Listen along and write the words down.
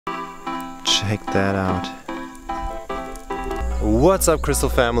Check that out. What's up, Crystal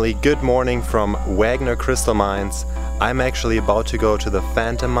family? Good morning from Wegner Crystal Mines. I'm actually about to go to the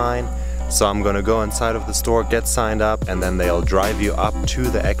Phantom Mine, so I'm gonna go inside of the store, get signed up, and then they'll drive you up to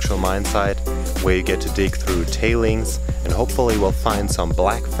the actual mine site where you get to dig through tailings, and hopefully we'll find some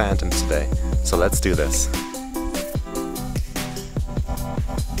black phantoms today. So let's do this.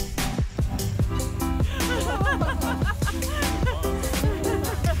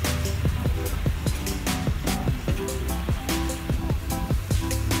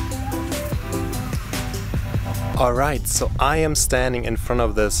 Alright, so I am standing in front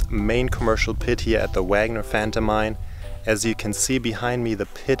of this main commercial pit here at the Wegner Phantom Mine. As you can see behind me, the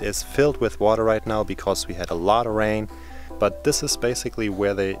pit is filled with water right now because we had a lot of rain, but this is basically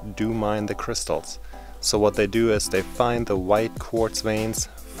where they do mine the crystals. So what they do is they find the white quartz veins,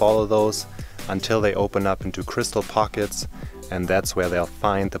 follow those until they open up into crystal pockets, and that's where they'll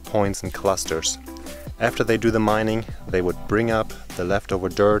find the points and clusters. After they do the mining, they would bring up the leftover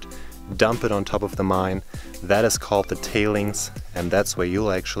dirt, dump it on top of the mine. That is called the tailings, and that's where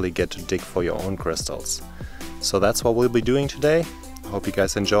you'll actually get to dig for your own crystals. So that's what we'll be doing today. I hope you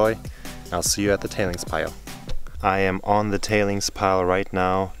guys enjoy. I'll see you at the tailings pile. I am on the tailings pile right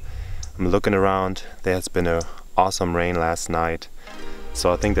now. I'm looking around. There's been an awesome rain last night,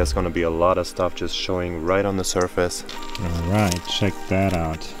 so I think there's going to be a lot of stuff just showing right on the surface. Alright, check that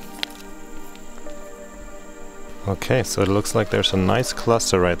out. Okay, so it looks like there's a nice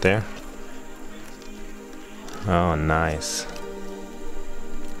cluster right there. Oh, nice.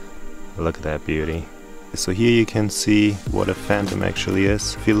 Look at that beauty. So here you can see what a phantom actually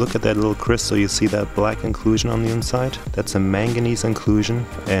is. If you look at that little crystal, you see that black inclusion on the inside. That's a manganese inclusion,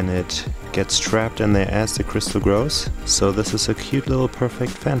 and it gets trapped in there as the crystal grows. So this is a cute little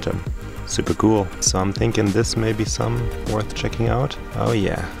perfect phantom. Super cool. So I'm thinking this may be some worth checking out. Oh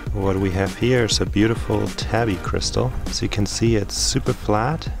yeah. What we have here is a beautiful tabby crystal. So you can see it's super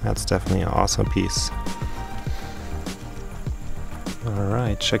flat. That's definitely an awesome piece.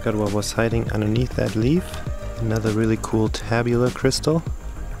 Alright, check out what was hiding underneath that leaf. Another really cool tabular crystal.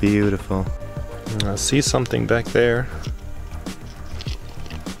 Beautiful. I see something back there.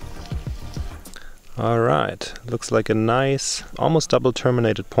 Alright, looks like a nice, almost double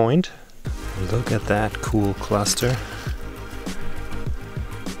terminated point. Look at that cool cluster.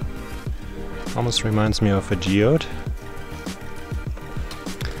 Almost reminds me of a geode.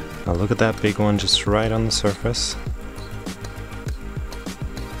 Now look at that big one just right on the surface.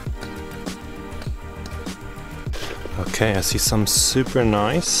 Okay, I see some super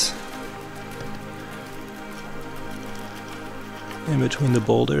nice in between the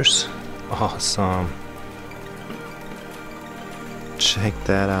boulders. Awesome. Check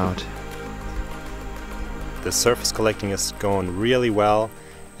that out. The surface collecting is going really well,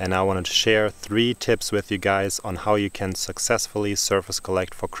 and I wanted to share 3 tips with you guys on how you can successfully surface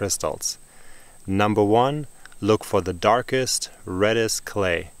collect for crystals. Number 1, look for the darkest, reddest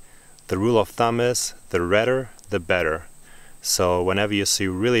clay. The rule of thumb is the redder, the better. So whenever you see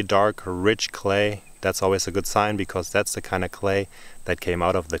really dark, rich clay, that's always a good sign because that's the kind of clay that came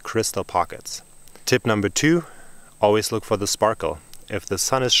out of the crystal pockets. Tip number 2, always look for the sparkle. If the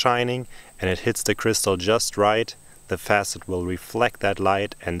sun is shining and it hits the crystal just right, the facet will reflect that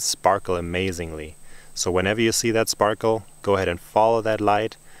light and sparkle amazingly. So whenever you see that sparkle, go ahead and follow that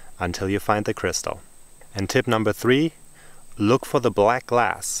light until you find the crystal. And tip number 3, look for the black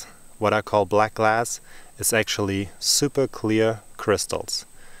glass. What I call black glass is actually super clear crystals.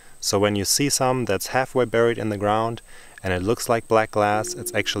 So when you see some that's halfway buried in the ground and it looks like black glass,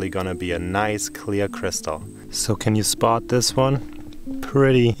 it's actually gonna be a nice clear crystal. So can you spot this one?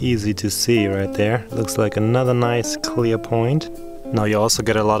 Pretty easy to see right there. Looks like another nice clear point. Now you also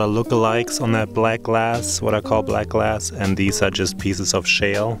get a lot of lookalikes on that black glass, what I call black glass, and these are just pieces of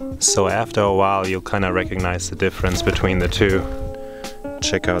shale. So after a while you'll kind of recognize the difference between the two.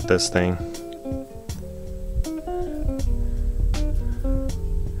 Check out this thing.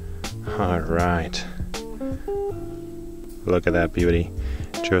 Alright. Look at that beauty.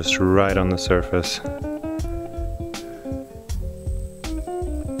 Just right on the surface.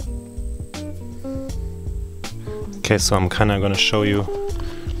 Okay, so I'm kind of going to show you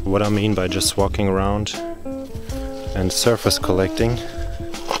what I mean by just walking around and surface collecting.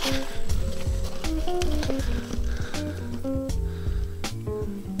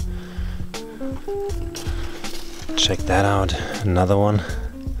 Check that out, another one.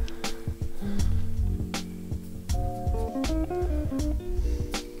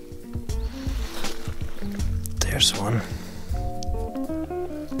 There's one.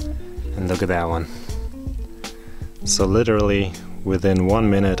 And look at that one. So literally within 1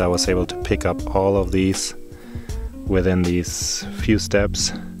 minute I was able to pick up all of these within these few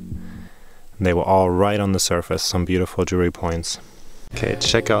steps. They were all right on the surface, some beautiful jewelry points. Okay,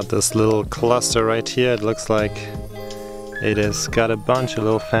 check out this little cluster right here. It looks like it has got a bunch of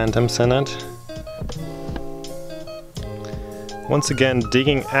little phantoms in it. Once again,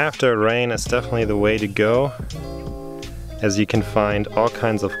 digging after rain is definitely the way to go, as you can find all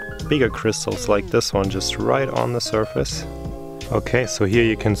kinds of bigger crystals like this one just right on the surface. Okay, so here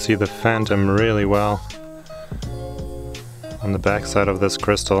you can see the phantom really well. On the back side of this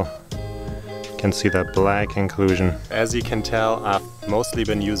crystal you can see that black inclusion. As you can tell, I've mostly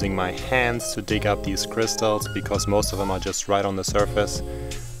been using my hands to dig up these crystals because most of them are just right on the surface.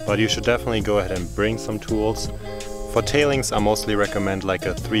 But you should definitely go ahead and bring some tools. For tailings I mostly recommend like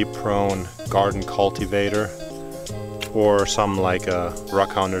a 3-prone garden cultivator, or some like a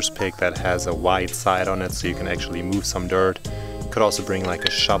rock hounder's pick that has a wide side on it so you can actually move some dirt. You could also bring like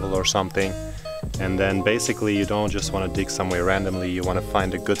a shovel or something. And then basically you don't just want to dig somewhere randomly, you want to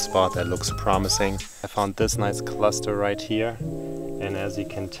find a good spot that looks promising. I found this nice cluster right here, and as you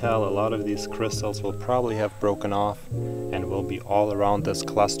can tell, a lot of these crystals will probably have broken off and will be all around this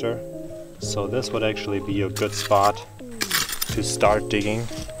cluster. So this would actually be a good spot to start digging.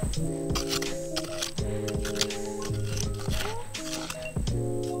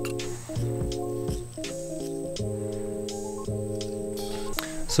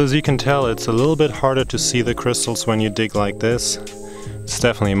 So as you can tell, it's a little bit harder to see the crystals when you dig like this. It's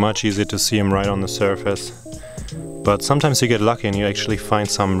definitely much easier to see them right on the surface. But sometimes you get lucky and you actually find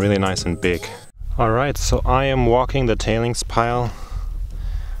some really nice and big. Alright, so I am walking the tailings pile,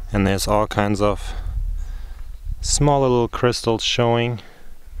 and there's all kinds of small little crystals showing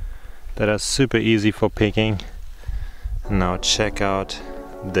that are super easy for picking. And now check out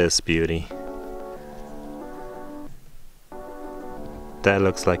this beauty. That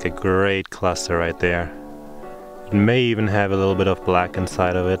looks like a great cluster right there. It may even have a little bit of black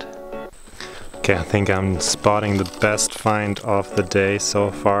inside of it. Okay, I think I'm spotting the best find of the day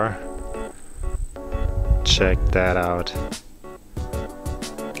so far. Check that out.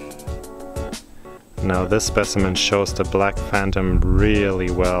 Now this specimen shows the black phantom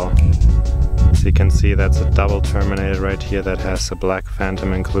really well. As you can see, that's a double terminated right here that has a black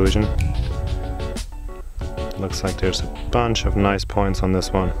phantom inclusion. Looks like there's a bunch of nice points on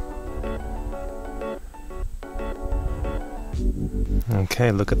this one.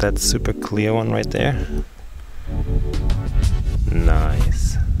 Okay, look at that super clear one right there.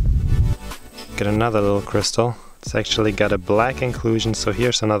 Nice. Get another little crystal. It's actually got a black inclusion, so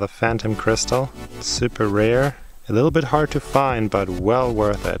here's another phantom crystal. Super rare. A little bit hard to find, but well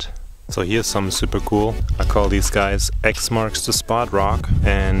worth it. So here's something super cool. I call these guys X marks the spot rock,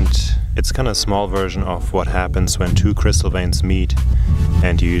 and it's kind of a small version of what happens when two crystal veins meet,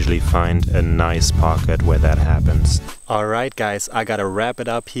 and you usually find a nice pocket where that happens. Alright guys, I gotta wrap it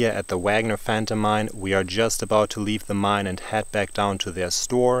up here at the Wegner Phantom Mine. We are just about to leave the mine and head back down to their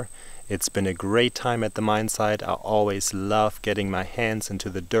store. It's been a great time at the mine site. I always love getting my hands into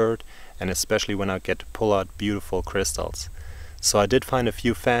the dirt, and especially when I get to pull out beautiful crystals. So I did find a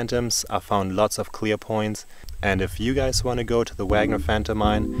few phantoms, I found lots of clear points, and if you guys want to go to the Wegner Phantom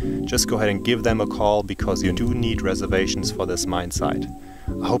Mine, just go ahead and give them a call because you do need reservations for this mine site.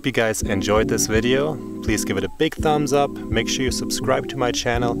 I hope you guys enjoyed this video. Please give it a big thumbs up, make sure you subscribe to my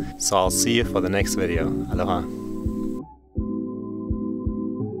channel, so I'll see you for the next video. Aloha!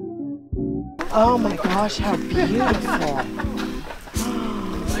 Oh my gosh, how beautiful!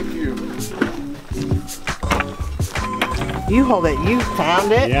 Thank you. You hold it, you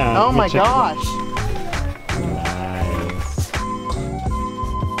found it? Yeah, oh my gosh!